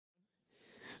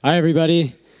Hi,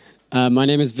 everybody. My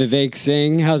name is Vivek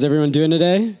Singh. How's everyone doing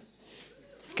today?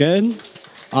 Good?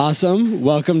 Awesome.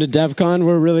 Welcome to Devcon.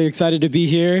 We're really excited to be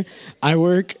here. I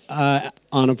work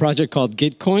on a project called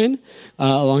Gitcoin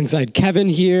alongside Kevin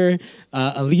here.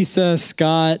 Elisa,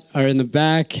 Scott are in the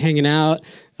back hanging out.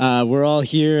 We're all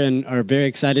here and are very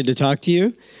excited to talk to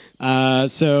you.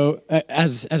 As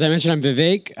I mentioned, I'm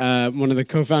Vivek, one of the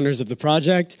co-founders of the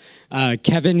project.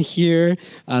 Kevin here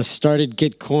started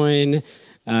Gitcoin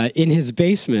in his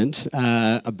basement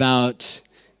about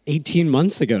 18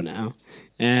 months ago now.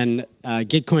 And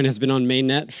Gitcoin has been on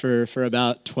mainnet for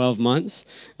about 12 months.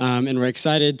 And we're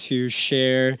excited to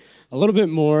share a little bit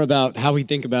more about how we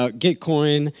think about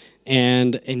Gitcoin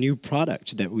and a new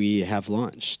product that we have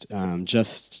launched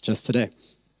just today.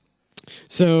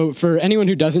 So for anyone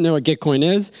who doesn't know what Gitcoin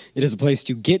is, it is a place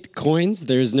to get coins.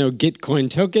 There is no Gitcoin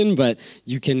token, but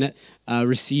you can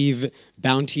receive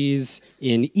bounties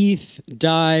in ETH,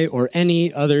 DAI, or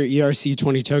any other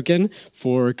ERC20 token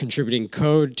for contributing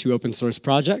code to open source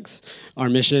projects. Our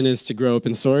mission is to grow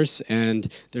open source, and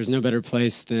there's no better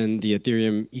place than the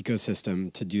Ethereum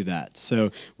ecosystem to do that.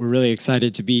 So we're really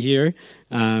excited to be here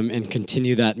and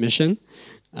continue that mission.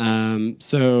 Growing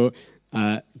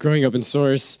open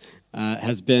source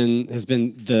has been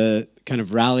the kind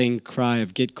of rallying cry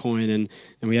of Gitcoin, and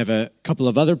we have a couple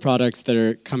of other products that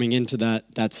are coming into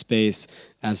that space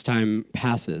as time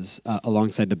passes,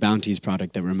 alongside the bounties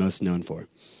product that we're most known for.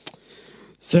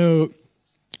 So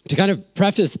to kind of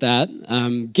preface that,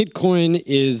 Gitcoin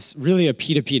is really a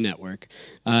P2P network.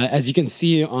 As you can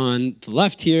see on the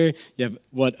left here, you have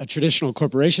what a traditional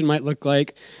corporation might look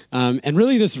like. And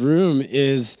really this room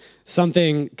is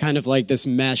something kind of like this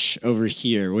mesh over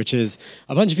here, which is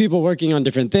a bunch of people working on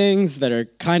different things that are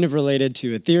kind of related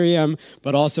to Ethereum,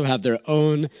 but also have their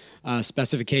own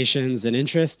specifications and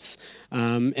interests.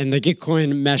 And the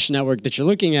Gitcoin mesh network that you're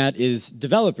looking at is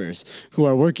developers who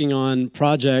are working on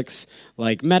projects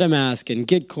like MetaMask and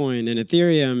Gitcoin and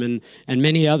Ethereum and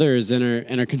many others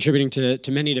and are contributing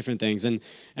to many different things. And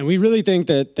we really think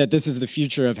that this is the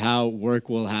future of how work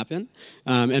will happen.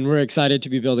 And we're excited to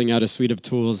be building out a suite of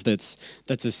tools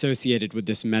that's associated with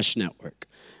this mesh network.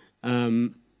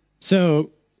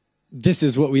 So this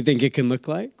is what we think it can look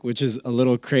like, which is a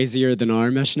little crazier than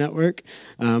our mesh network.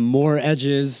 More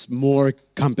edges, more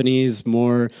companies,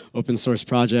 more open source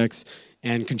projects,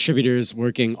 and contributors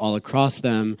working all across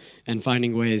them and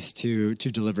finding ways to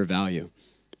deliver value.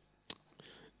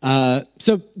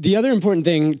 So the other important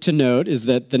thing to note is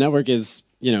that the network is,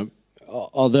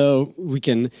 although we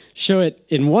can show it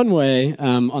in one way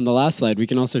on the last slide, we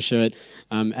can also show it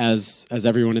as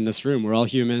everyone in this room. We're all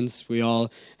humans. We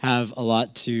all have a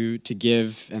lot to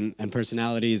give and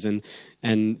personalities,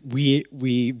 and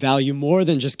we value more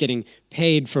than just getting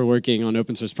paid for working on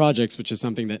open source projects, which is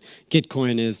something that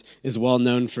Gitcoin is well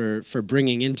known for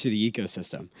bringing into the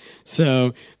ecosystem.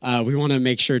 So we want to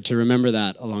make sure to remember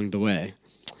that along the way.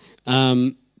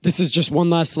 This is just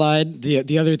one last slide.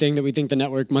 The other thing that we think the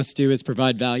network must do is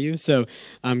provide value. So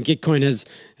Gitcoin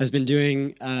has been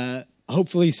doing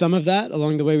hopefully some of that.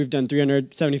 Along the way, we've done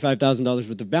 $375,000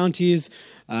 worth of bounties.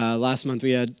 Last month,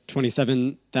 we had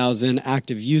 27,000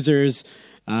 active users.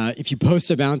 If you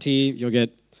post a bounty, you'll get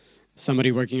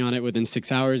somebody working on it within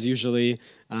 6 hours usually,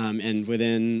 and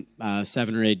within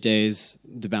 7 or 8 days,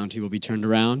 the bounty will be turned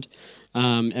around.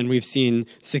 And we've seen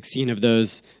 16 of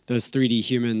those 3D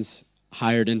humans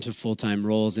hired into full-time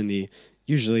roles in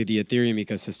usually the Ethereum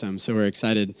ecosystem. So we're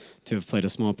excited to have played a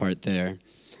small part there.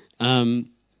 And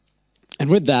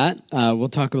with that, we'll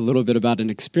talk a little bit about an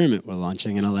experiment we're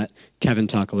launching, and I'll let Kevin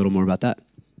talk a little more about that.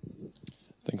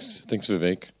 Thanks,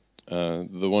 Vivek.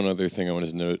 The one other thing I wanted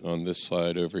to note on this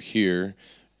slide over here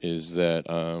is that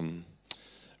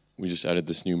we just added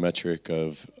this new metric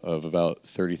of about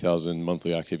 30,000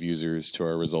 monthly active users to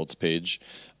our results page,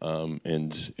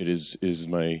 and it is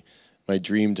my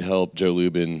dream to help Joe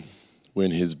Lubin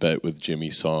win his bet with Jimmy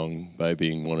Song by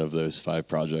being one of those 5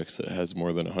 projects that has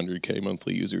more than 100K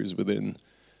monthly users within,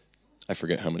 I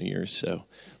forget how many years. So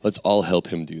let's all help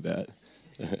him do that.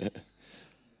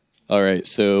 All right,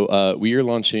 so we are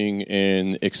launching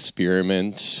an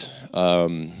experiment.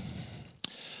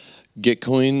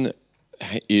 Gitcoin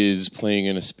is playing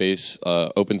in a space,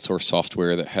 open source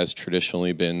software that has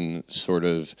traditionally been sort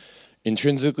of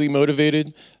intrinsically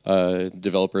motivated.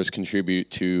 Developers contribute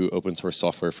to open source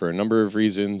software for a number of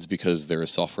reasons, because there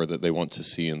is software that they want to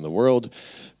see in the world,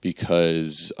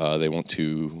 because they want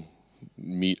to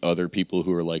meet other people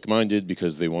who are like-minded,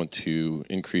 because they want to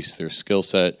increase their skill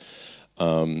set,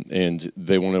 and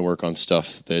they want to work on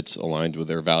stuff that's aligned with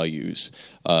their values.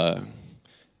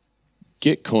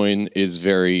 Gitcoin is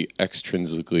very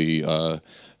extrinsically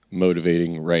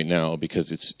motivating right now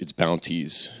because it's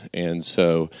bounties. And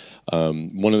so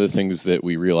one of the things that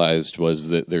we realized was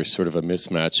that there's sort of a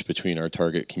mismatch between our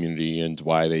target community and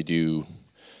why they do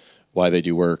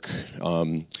work,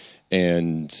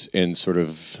 and sort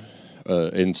of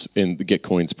in the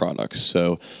Gitcoin's products.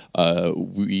 So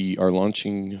we are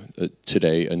launching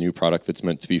today a new product that's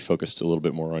meant to be focused a little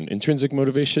bit more on intrinsic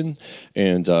motivation,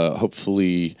 and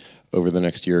hopefully over the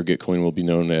next year, Gitcoin will be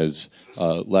known as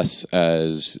less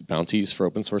as bounties for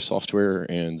open source software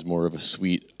and more of a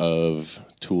suite of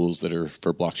tools that are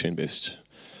for blockchain-based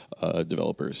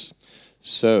developers.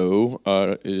 So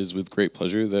it is with great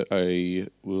pleasure that I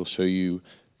will show you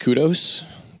Kudos,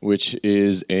 which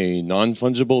is a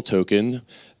non-fungible token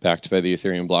backed by the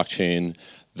Ethereum blockchain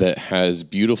that has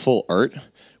beautiful art,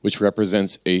 which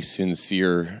represents a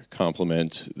sincere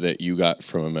compliment that you got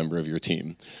from a member of your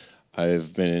team.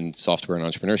 I've been in software and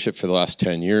entrepreneurship for the last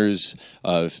 10 years.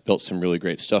 I've built some really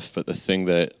great stuff, but the thing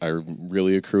that I'm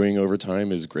really accruing over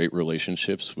time is great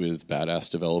relationships with badass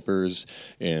developers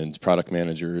and product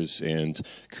managers and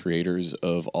creators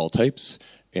of all types.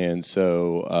 And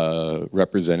so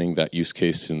representing that use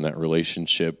case and that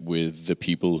relationship with the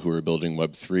people who are building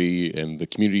Web3 and the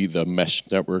community, the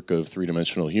mesh network of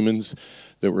three-dimensional humans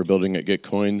that we're building at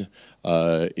Gitcoin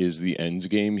is the end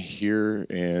game here.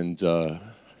 And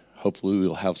hopefully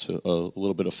we'll have a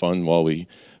little bit of fun while we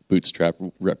bootstrap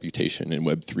reputation in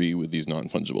Web3 with these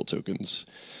non-fungible tokens.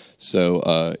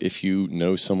 So if you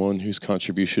know someone whose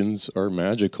contributions are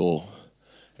magical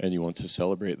and you want to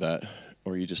celebrate that,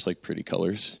 or you just like pretty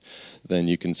colors, then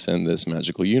you can send this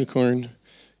magical unicorn,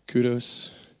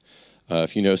 Kudos.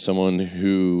 If you know someone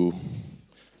who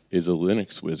is a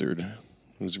Linux wizard,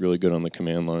 who's really good on the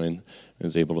command line, and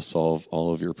is able to solve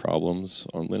all of your problems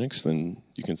on Linux, then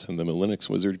you can send them a Linux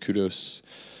wizard, Kudos.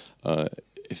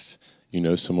 If you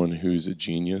know someone who's a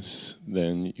genius,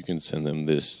 then you can send them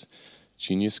this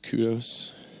genius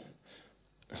Kudos.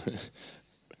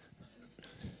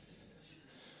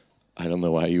 I don't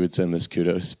know why you would send this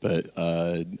Kudos, but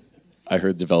I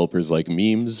heard developers like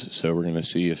memes, so we're going to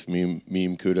see if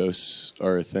meme Kudos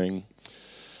are a thing.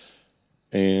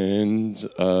 And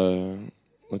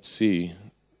let's see.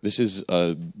 This is,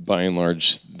 by and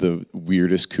large, the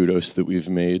weirdest Kudos that we've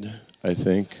made, I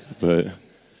think. But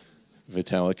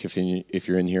Vitalik, if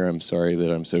you're in here, I'm sorry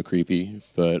that I'm so creepy.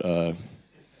 But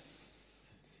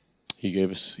he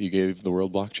gave the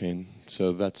world blockchain,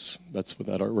 so that's what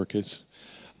that artwork is.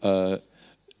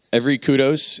 Every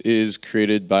Kudos is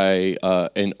created by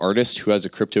an artist who has a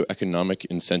crypto economic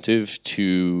incentive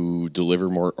to deliver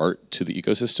more art to the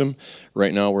ecosystem.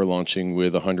 Right now we're launching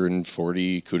with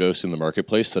 140 Kudos in the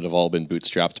marketplace that have all been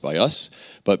bootstrapped by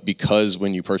us. But because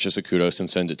when you purchase a Kudos and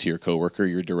send it to your coworker,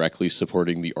 you're directly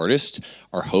supporting the artist,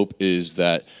 our hope is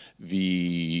that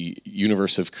the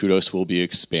universe of Kudos will be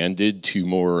expanded to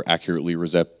more accurately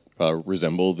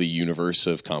resemble the universe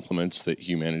of compliments that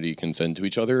humanity can send to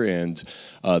each other, and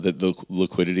that the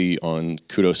liquidity on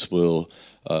Kudos will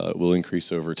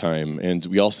increase over time. And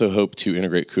we also hope to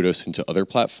integrate Kudos into other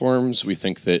platforms. We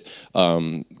think that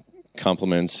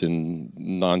compliments and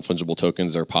non-fungible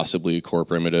tokens are possibly a core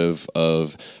primitive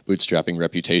of bootstrapping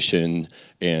reputation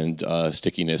and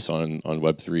stickiness on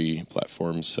Web3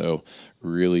 platforms. So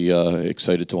really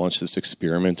excited to launch this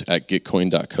experiment at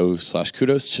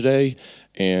gitcoin.co/kudos today.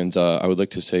 And I would like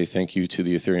to say thank you to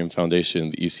the Ethereum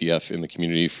Foundation, the ECF, and the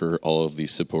community for all of the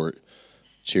support.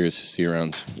 Cheers. See you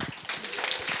around.